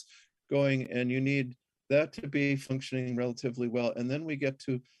that's going, and you need that to be functioning relatively well. And then we get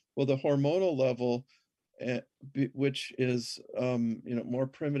to, well, the hormonal level, which is more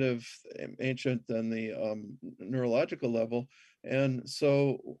primitive, ancient than the neurological level. And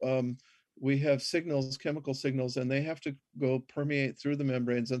so we have signals, chemical signals, and they have to go permeate through the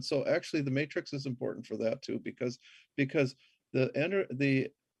membranes. And so actually the matrix is important for that too, because the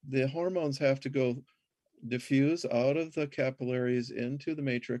hormones have to go diffuse out of the capillaries into the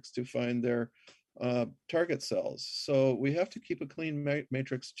matrix to find their target cells. So we have to keep a clean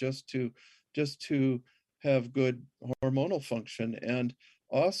matrix just to have good hormonal function. And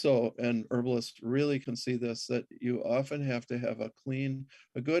also, and herbalists really can see this, that you often have to have a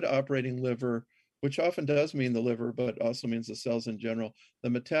good operating liver, which often does mean the liver, but also means the cells in general.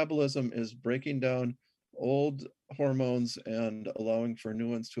 The metabolism is breaking down old hormones and allowing for new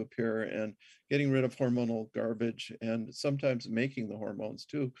ones to appear, and getting rid of hormonal garbage, and sometimes making the hormones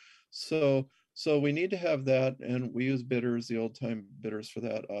too. So we need to have that, and we use bitters, the old time bitters for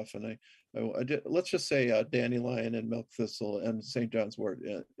that often. Let's just say dandelion and milk thistle and St. John's wort,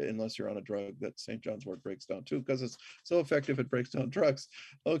 unless you're on a drug that St. John's wort breaks down too, because it's so effective it breaks down drugs.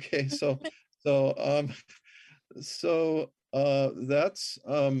 Okay, that's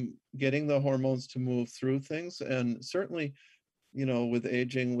getting the hormones to move through things. And certainly, with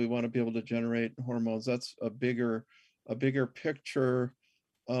aging, we want to be able to generate hormones. That's a bigger picture.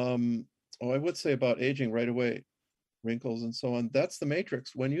 I would say about aging right away, wrinkles and so on. That's the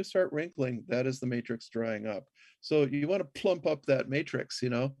matrix. When you start wrinkling, that is the matrix drying up. So you want to plump up that matrix,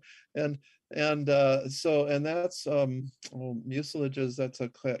 and that's mucilages. That's a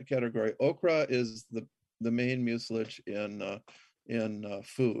category. Okra is the main mucilage in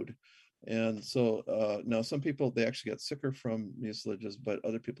food. And so now some people, they actually get sicker from mucilages, but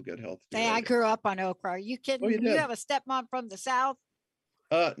other people get healthier. Hey, I grew up on okra. Are you kidding? Oh, you have a stepmom from the South?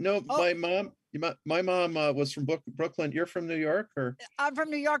 No, my mom was from Brooklyn. You're from New York, or? I'm from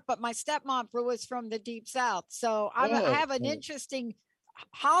New York, but my stepmom was from the Deep South. So I have an interesting,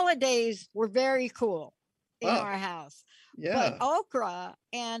 holidays were very cool in our house. Yeah. But okra,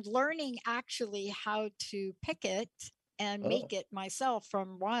 and learning actually how to pick it and make it myself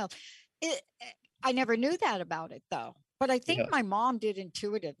from wild. I never knew that about it though, but I think my mom did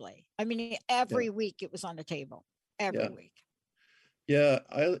intuitively. I mean, every week it was on the table, every week. Yeah,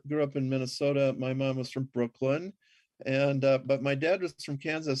 I grew up in Minnesota. My mom was from Brooklyn, and but my dad was from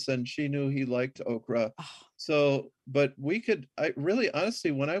Kansas, and she knew he liked okra. So, but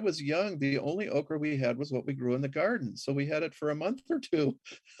honestly, when I was young, the only okra we had was what we grew in the garden. So we had it for a month or two,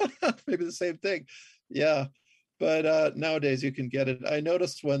 maybe the same thing. Yeah. But nowadays you can get it. I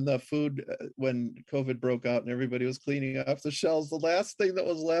noticed when COVID broke out and everybody was cleaning off the shelves, the last thing that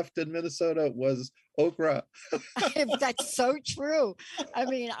was left in Minnesota was okra. That's so true. I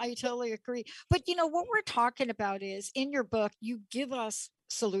mean, I totally agree. But what we're talking about is, in your book, you give us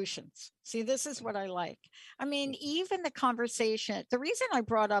solutions. See, this is what I like. I mean, even the conversation, the reason I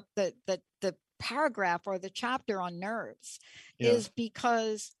brought up the paragraph or the chapter on nerves is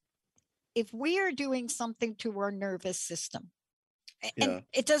because if we are doing something to our nervous system, and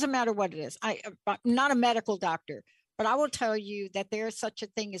it doesn't matter what it is, I'm not a medical doctor, but I will tell you that there is such a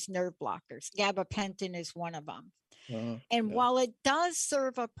thing as nerve blockers. Gabapentin is one of them. And while it does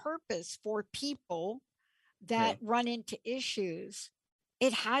serve a purpose for people that run into issues,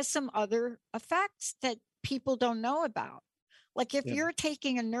 it has some other effects that people don't know about. Like if Yeah. you're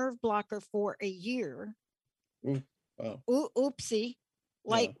taking a nerve blocker for a year, Ooh, wow. oopsie,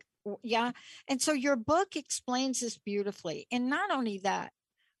 like, yeah. And so your book explains this beautifully. And not only that,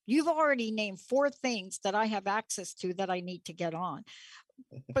 you've already named 4 things that I have access to that I need to get on.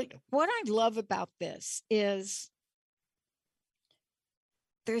 But what I love about this is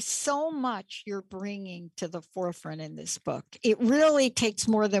there's so much you're bringing to the forefront in this book. It really takes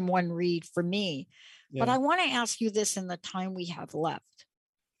more than one read for me. But I want to ask you this in the time we have left.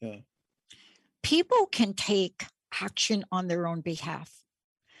 Yeah. People can take action on their own behalf.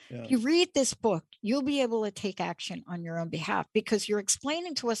 Yeah. If you read this book, you'll be able to take action on your own behalf because you're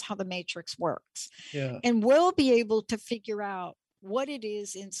explaining to us how the matrix works. Yeah. And we'll be able to figure out what it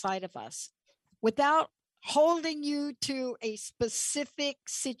is inside of us without holding you to a specific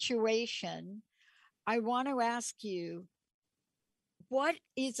situation. I want to ask you, what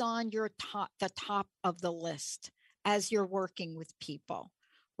is on your the top of the list as you're working with people,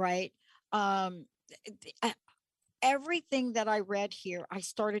 right? Everything that I read here, I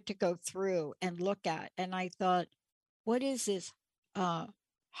started to go through and look at, and I thought, what is this?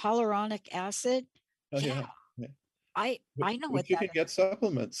 Hyaluronic acid? Oh, yeah. I know what you that can is. get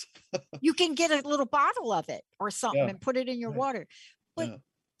supplements. You can get a little bottle of it or something and put it in your Right. water. But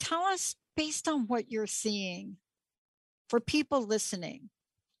tell us, based on what you're seeing, for people listening,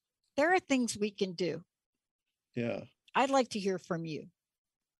 there are things we can do. Yeah. I'd like to hear from you.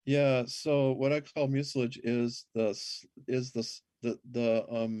 Yeah. So what I call mucilage is the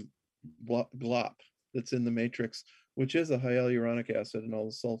glop that's in the matrix, which is a hyaluronic acid and all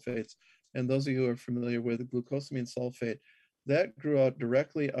the sulfates. And those of you who are familiar with glucosamine sulfate, that grew out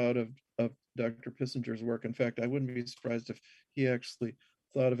directly out of Dr. Pissinger's work. In fact, I wouldn't be surprised if he actually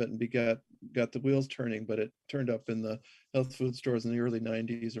thought of it and got the wheels turning, but it turned up in the health food stores in the early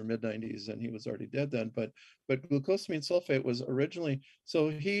 90s or mid 90s, and he was already dead then. But glucosamine sulfate was originally, so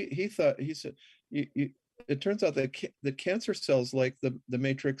he said, it turns out that the cancer cells, like the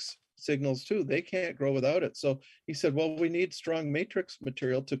matrix signals too, they can't grow without it. So he said, well, we need strong matrix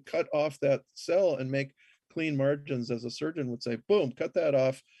material to cut off that cell and make clean margins, as a surgeon would say. Boom, cut that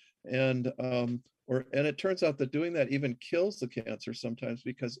off. And it turns out that doing that even kills the cancer sometimes,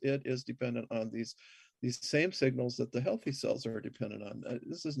 because it is dependent on these same signals that the healthy cells are dependent on.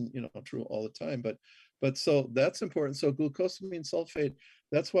 This isn't true all the time, but so that's important. So glucosamine sulfate,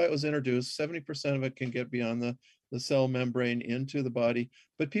 that's why it was introduced. 70% of it can get beyond the cell membrane into the body.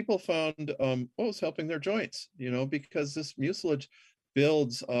 But people found it was helping their joints, because this mucilage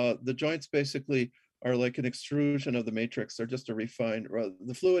builds the joints. Basically are like an extrusion of the matrix. They're just a refined,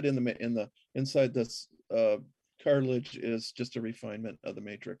 the fluid in the inside this cartilage is just a refinement of the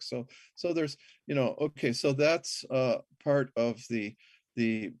matrix. So there's, okay, so that's part of the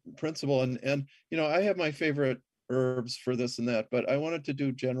principle. And I have my favorite herbs for this and that, but I wanted to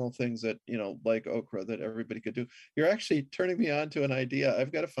do general things that, like okra, that everybody could do. You're actually turning me on to an idea.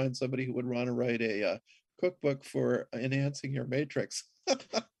 I've got to find somebody who would want to write a cookbook for enhancing your matrix.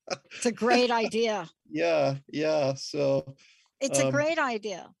 It's a great idea. Yeah. So it's a great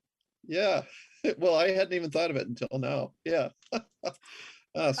idea. Yeah. Well, I hadn't even thought of it until now. Yeah.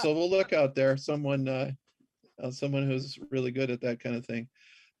 So we'll look out there. Someone who's really good at that kind of thing.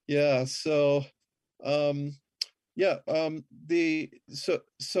 Yeah. So,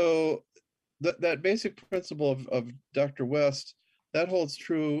 that basic principle of Dr. West, that holds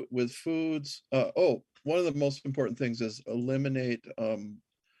true with foods. One of the most important things is eliminate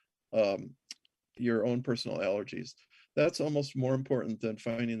your own personal allergies. That's almost more important than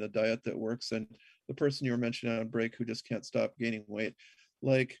finding the diet that works. And the person you were mentioning on break who just can't stop gaining weight,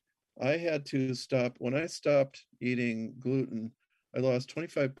 like I had to stop. When I stopped eating gluten, I lost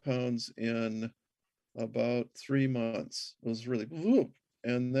 25 pounds in about 3 months. It was really whoop.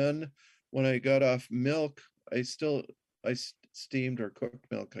 And then when I got off milk, I steamed or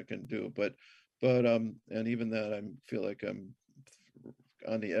cooked milk I can do, but and even that I feel like I'm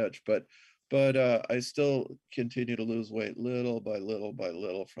on the edge, but I still continue to lose weight little by little by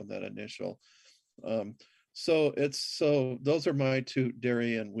little from that initial. So those are my two,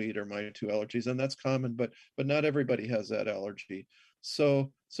 dairy and wheat are my two allergies, and that's common, but not everybody has that allergy.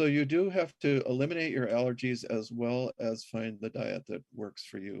 So you do have to eliminate your allergies as well as find the diet that works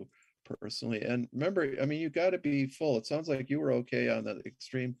for you personally. And remember, I mean, you got to be full. It sounds like you were okay on that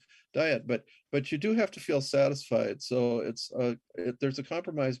extreme diet, but you do have to feel satisfied. So there's a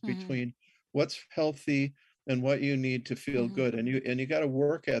compromise between what's healthy and what you need to feel good, and you got to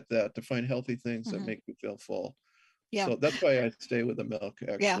work at that to find healthy things that make you feel full. Yeah. So that's why I stay with the milk,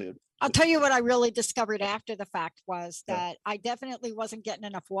 actually. I'll tell you what I really discovered after the fact was Yeah. that I definitely wasn't getting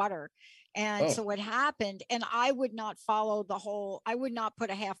enough water. And Oh. so what happened, and I would not follow the whole, I would not put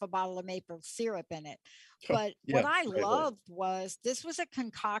a half a bottle of maple syrup in it. But what I right. loved was this was a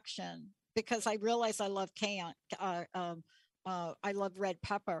concoction because I realized I love cayenne. I love red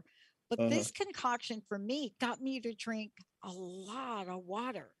pepper. But this concoction for me got me to drink a lot of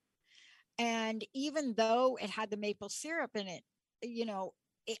water. And even though it had the maple syrup in it, you know,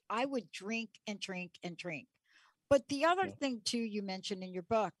 I would drink and drink and drink. But the other thing too, you mentioned in your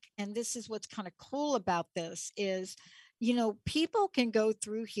book, and this is what's kind of cool about this is, you know, people can go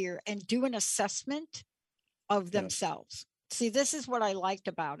through here and do an assessment of themselves. See, this is what I liked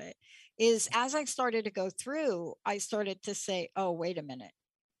about it is as I started to go through, I started to say, oh, wait a minute.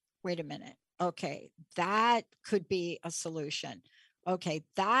 Okay, that could be a solution. Okay,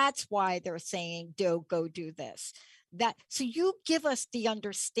 that's why they're saying go do this. That so you give us the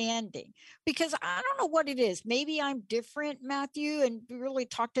understanding because I don't know what it is. Maybe I'm different, Matthew, and we really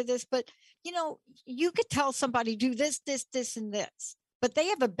talk to this, but you know, you could tell somebody do this, and this, but they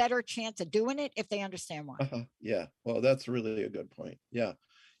have a better chance of doing it if they understand why. Yeah. Well, that's really a good point. Yeah.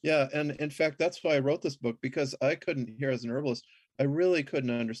 And in fact, that's why I wrote this book, because I couldn't hear as an herbalist. I really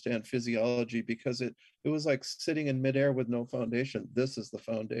couldn't understand physiology because it was like sitting in midair with no foundation. This is the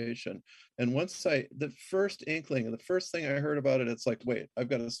foundation. And once the first inkling and the first thing I heard about it, it's like, wait, I've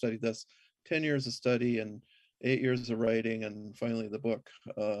got to study this. 10 years of study and 8 years of writing and finally the book.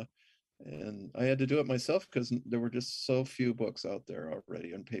 And I had to do it myself because there were just so few books out there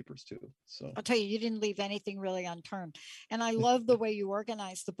already and papers too. So I'll tell you, you didn't leave anything really unturned. And I love the way you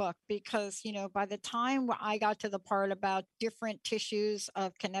organized the book because, you know, by the time I got to the part about different tissues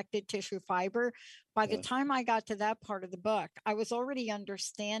of connected tissue fiber, by the time I got to that part of the book, I was already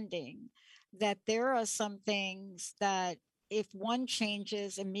understanding that there are some things that if one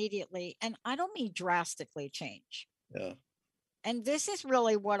changes immediately, and I don't mean drastically change. Yeah. And this is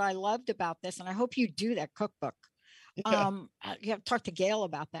really what I loved about this. And I hope you do that cookbook. Yeah. You have to talk to Gail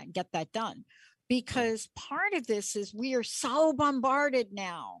about that and get that done. Because part of this is we are so bombarded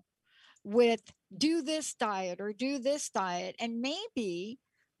now with do this diet or do this diet. And maybe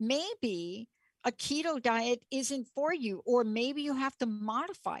a keto diet isn't for you, or maybe you have to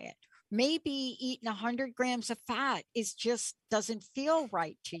modify it. Maybe eating 100 grams of fat doesn't feel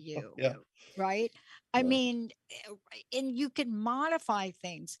right to you. Yeah. Right. I mean, and you can modify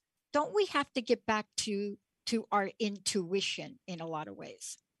things. Don't we have to get back to our intuition in a lot of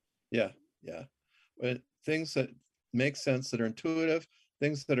ways? Yeah. But things that make sense, that are intuitive,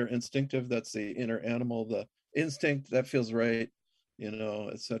 things that are instinctive, that's the inner animal, the instinct that feels right, you know,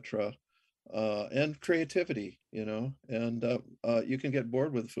 etc. And creativity, you know, and you can get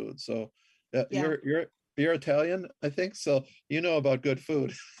bored with food. So you're Italian, I think, so you know about good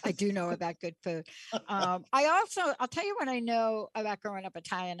food. I do know about good food. I'll tell you what I know about growing up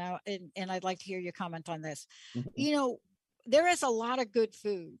Italian now, and I'd like to hear your comment on this. You know, there is a lot of good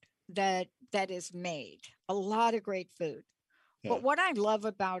food that is made, a lot of great food. But what I love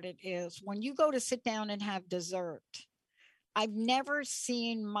about it is when you go to sit down and have dessert, I've never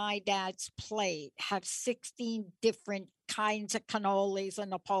seen my dad's plate have 16 different kinds of cannolis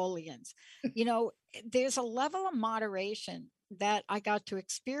and Napoleons. You know, there's a level of moderation that I got to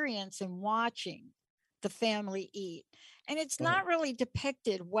experience in watching the family eat. And it's not really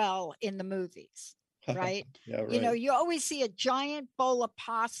depicted well in the movies, right? You know, you always see a giant bowl of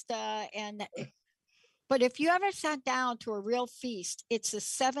pasta but if you ever sat down to a real feast, it's a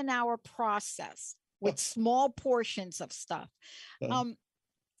 7-hour process with small portions of stuff.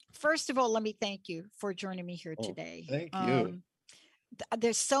 First of all, let me thank you for joining me here today. Thank you.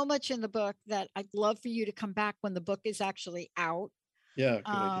 There's so much in the book that I'd love for you to come back when the book is actually out. Yeah, good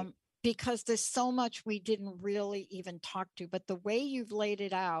idea. Because there's so much we didn't really even talk to, but the way you've laid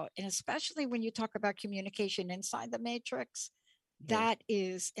it out, and especially when you talk about communication inside the matrix, that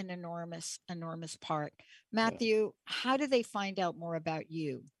is an enormous, enormous part. Matthew, how do they find out more about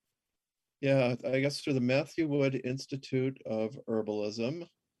you? Yeah, I guess through the Matthew Wood Institute of Herbalism,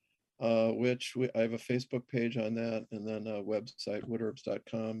 which I have a Facebook page on that, and then a website,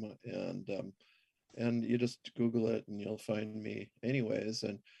 woodherbs.com, and you just Google it and you'll find me anyways.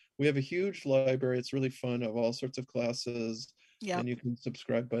 And we have a huge library. It's really fun, of all sorts of classes. And you can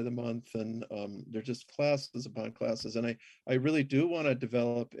subscribe by the month, and they're just classes upon classes. And I really do want to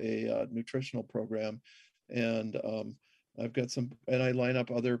develop a nutritional program, and I've got some, and I line up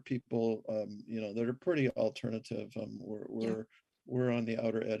other people, you know, that are pretty alternative. We're on the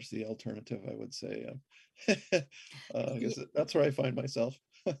outer edge, the alternative, I would say. That's where I find myself.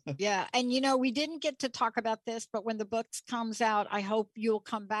 Yeah. And, you know, we didn't get to talk about this, but when the book comes out, I hope you'll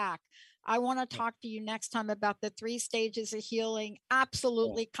come back. I want to talk to you next time about the 3 stages of healing,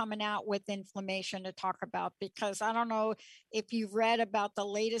 absolutely coming out with inflammation to talk about, because I don't know if you've read about the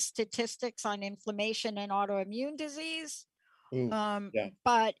latest statistics on inflammation and autoimmune disease.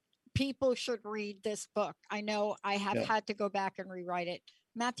 But people should read this book. I know I have had to go back and rewrite it.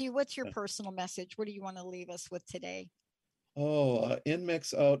 Matthew, what's your personal message? What do you want to leave us with today? In,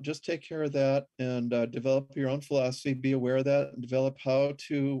 mix, out, just take care of that and develop your own philosophy, be aware of that, and develop how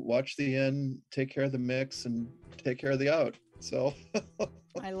to watch the in, take care of the mix, and take care of the out. So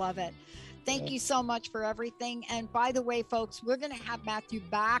I love it. Thank you so much for everything. And by the way, folks, we're going to have Matthew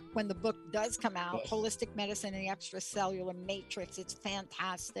back when the book does come out, Holistic Medicine and the Extracellular Matrix. It's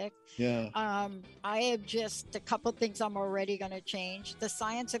fantastic. Yeah. I have just a couple things I'm already going to change. The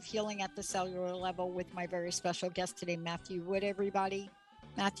Science of Healing at the Cellular Level with my very special guest today, Matthew Wood, everybody.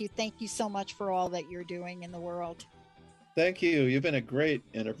 Matthew, thank you so much for all that you're doing in the world. Thank you. You've been a great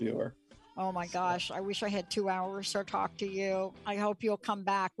interviewer. Oh my gosh, I wish I had 2 hours to talk to you. I hope you'll come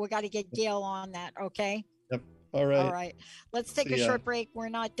back. We got to get Gail on that, okay? Yep. All right. All right. Let's take a short break. We're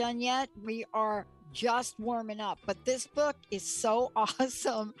not done yet. We are just warming up, but this book is so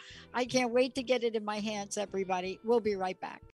awesome. I can't wait to get it in my hands, everybody. We'll be right back.